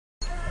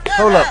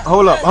Hold up,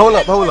 hold up, hold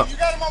up, hold up. You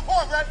got him on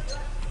point, right?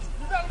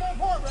 You got him on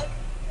point, right?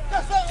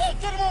 That's right. Hey,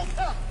 get him on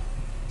top.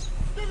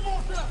 Get him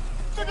on top.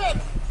 Look at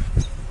him.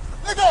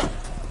 Look at him.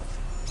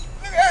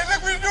 Hey,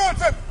 look what he's doing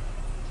to me.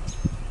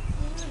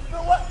 You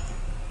know what?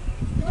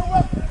 You know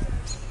what?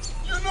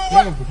 You know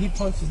what? Damn, he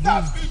punches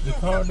the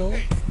car door.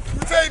 Hey, you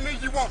tase me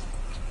if you want.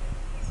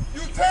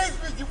 You tase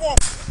me if you want.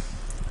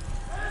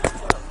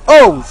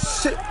 Oh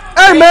shit!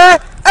 Hey man,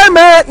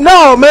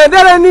 no man,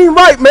 that ain't even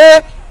right,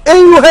 man. And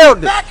you held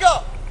it. Back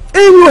up.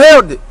 And you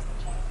held it.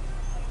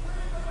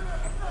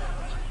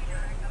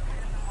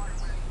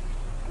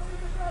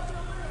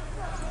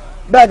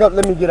 Back up,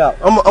 let me get out.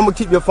 I'm gonna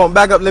keep your phone.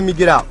 Back up, let me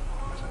get out.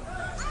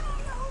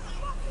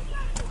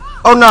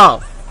 Oh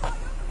no.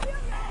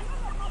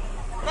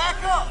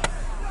 Back up.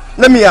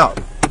 Let me out.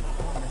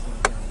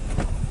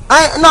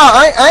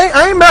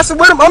 I ain't messing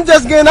with him. I'm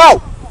just getting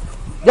out.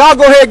 Y'all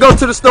go ahead and go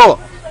to the store.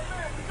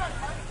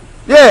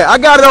 Yeah, I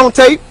got it on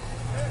tape.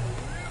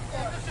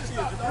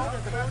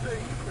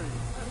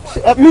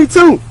 Me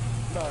too.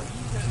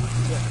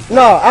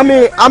 No, I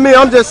mean,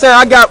 I'm just saying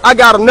I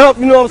got enough.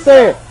 You know what I'm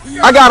saying?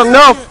 I got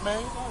enough.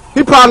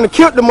 He probably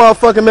killed the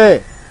motherfucking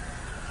man. He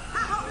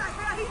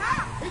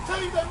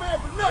tased that man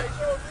for nothing.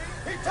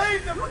 He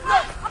tased him for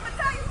nothing. I'm gonna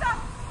tell you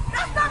something.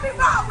 That's nothing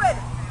wrong with it.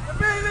 The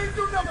man ain't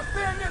do nothing but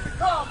stand in the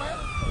car, man.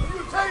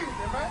 You tased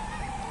him, man.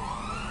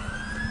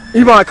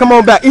 Yvonne, come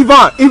on back.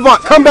 Yvonne,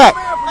 come back.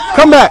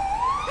 Come back.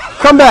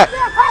 Come back.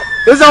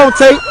 It's on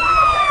tape.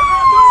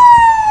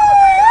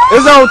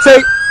 It's on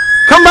tape.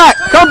 Come back.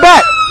 Come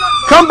back.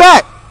 Come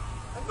back.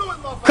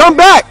 Come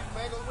back.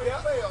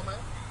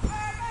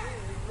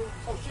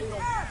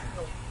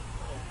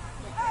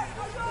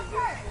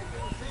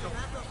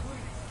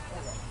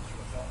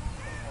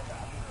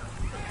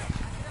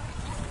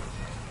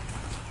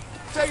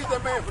 Tased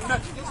that man for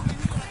nothing.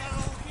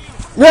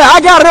 Yeah,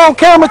 I got it on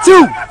camera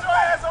too.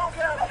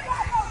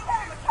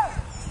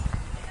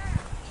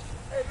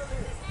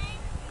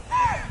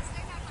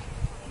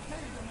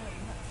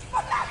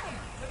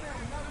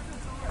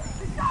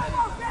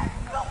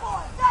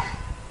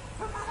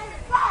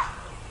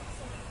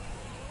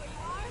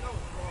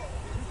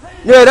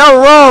 Yeah, that was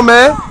wrong,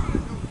 man.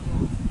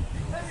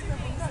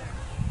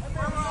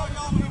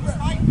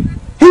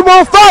 He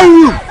won't fight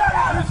you.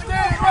 He's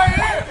standing right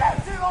here.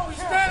 He's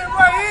standing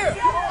right here.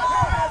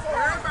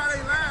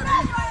 Everybody lying.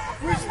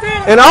 We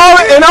standing.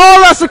 And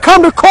all us will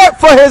come to court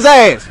for his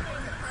ass.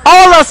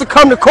 All us will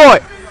come to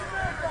court.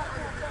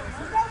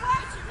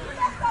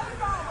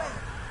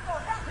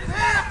 His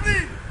hand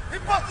bleeding. He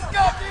bust his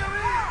goddamn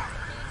head.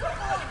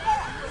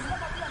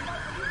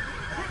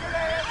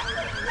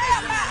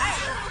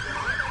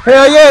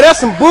 Hell yeah, that's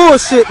some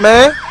bullshit,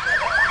 man.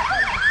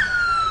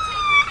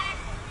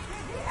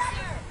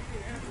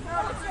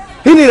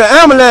 He need an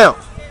ambulance.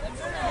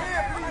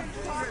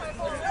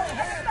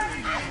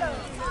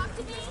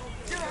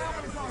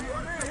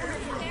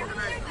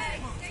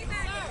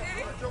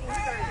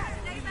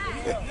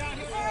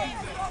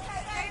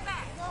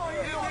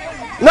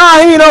 Nah,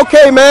 he ain't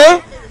okay,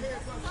 man.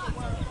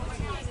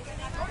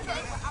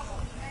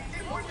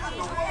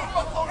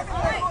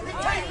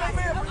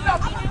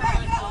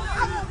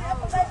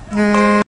 He